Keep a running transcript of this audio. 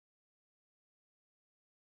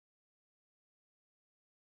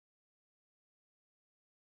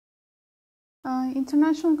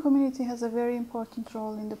International community has a very important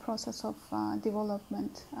role in the process of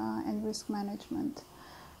development and risk management.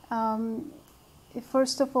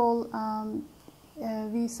 First of all,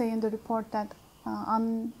 we say in the report that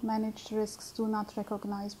unmanaged risks do not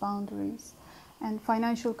recognize boundaries, and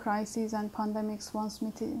financial crises and pandemics,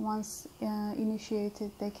 once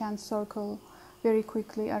initiated, they can circle very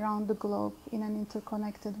quickly around the globe in an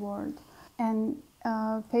interconnected world. And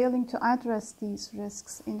failing to address these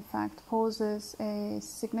risks, in fact, poses a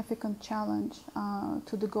significant challenge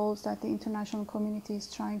to the goals that the international community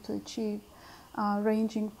is trying to achieve,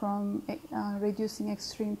 ranging from reducing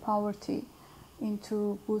extreme poverty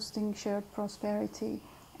into boosting shared prosperity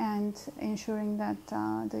and ensuring that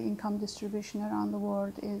the income distribution around the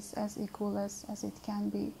world is as equal as it can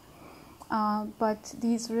be. But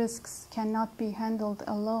these risks cannot be handled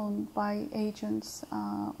alone by agents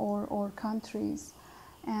or countries.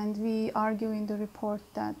 And we argue in the report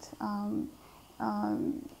that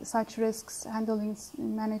such risks,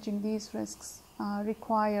 managing these risks,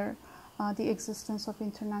 require the existence of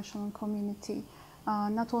international community,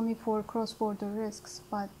 not only for cross-border risks,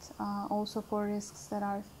 but also for risks that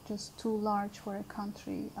are just too large for a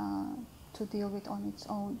country to deal with on its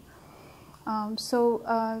own.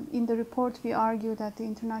 In the report, we argue that the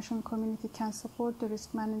international community can support the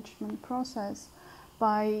risk management process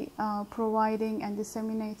by providing and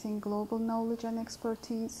disseminating global knowledge and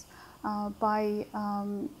expertise, by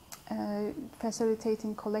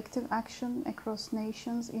facilitating collective action across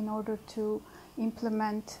nations in order to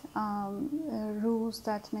implement rules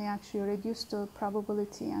that may actually reduce the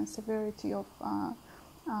probability and severity of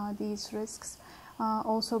these risks,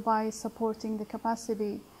 also by supporting the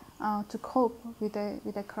capacity to cope with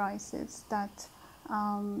a crisis, that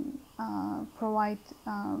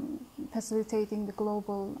facilitating the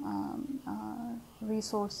global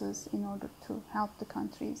resources in order to help the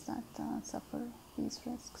countries that suffer these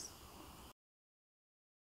risks.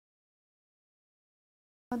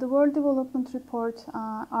 The World Development Report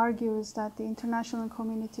argues that the international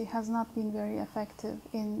community has not been very effective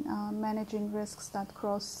in managing risks that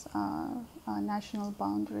cross national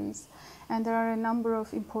boundaries, and there are a number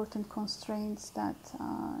of important constraints that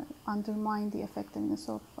undermine the effectiveness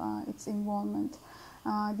of its involvement.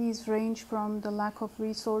 These range from the lack of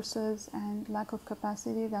resources and lack of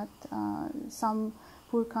capacity that some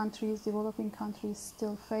poor countries, developing countries,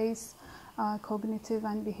 still face, cognitive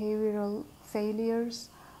and behavioral failures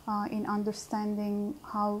in understanding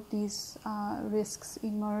how these risks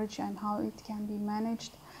emerge and how it can be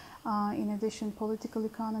managed. In addition, political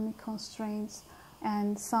economic constraints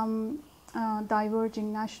and some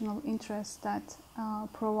diverging national interests that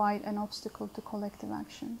provide an obstacle to collective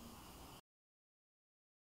action.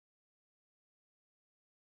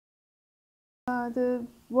 The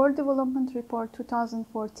World Development Report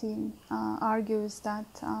 2014 argues that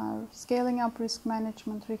scaling up risk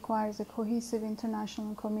management requires a cohesive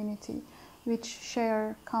international community which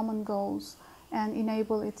share common goals and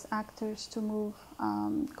enable its actors to move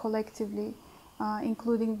collectively,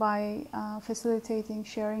 including by facilitating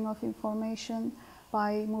sharing of information,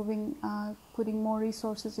 by putting more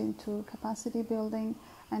resources into capacity building,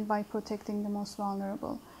 and by protecting the most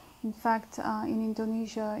vulnerable. In fact, in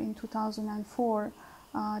Indonesia in 2004,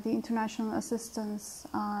 the international assistance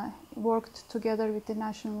worked together with the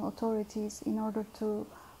national authorities in order to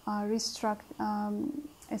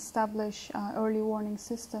establish early warning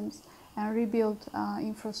systems and rebuild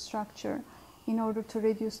infrastructure in order to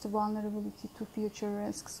reduce the vulnerability to future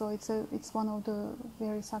risks. So it's one of the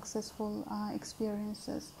very successful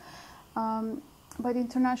experiences. But the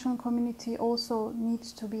international community also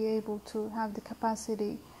needs to be able to have the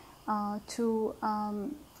capacity to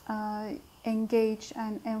engage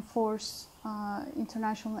and enforce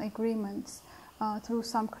international agreements through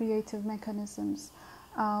some creative mechanisms,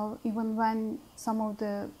 even when some of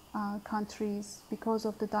the countries, because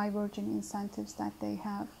of the diverging incentives that they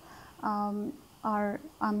have, are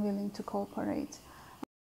unwilling to cooperate.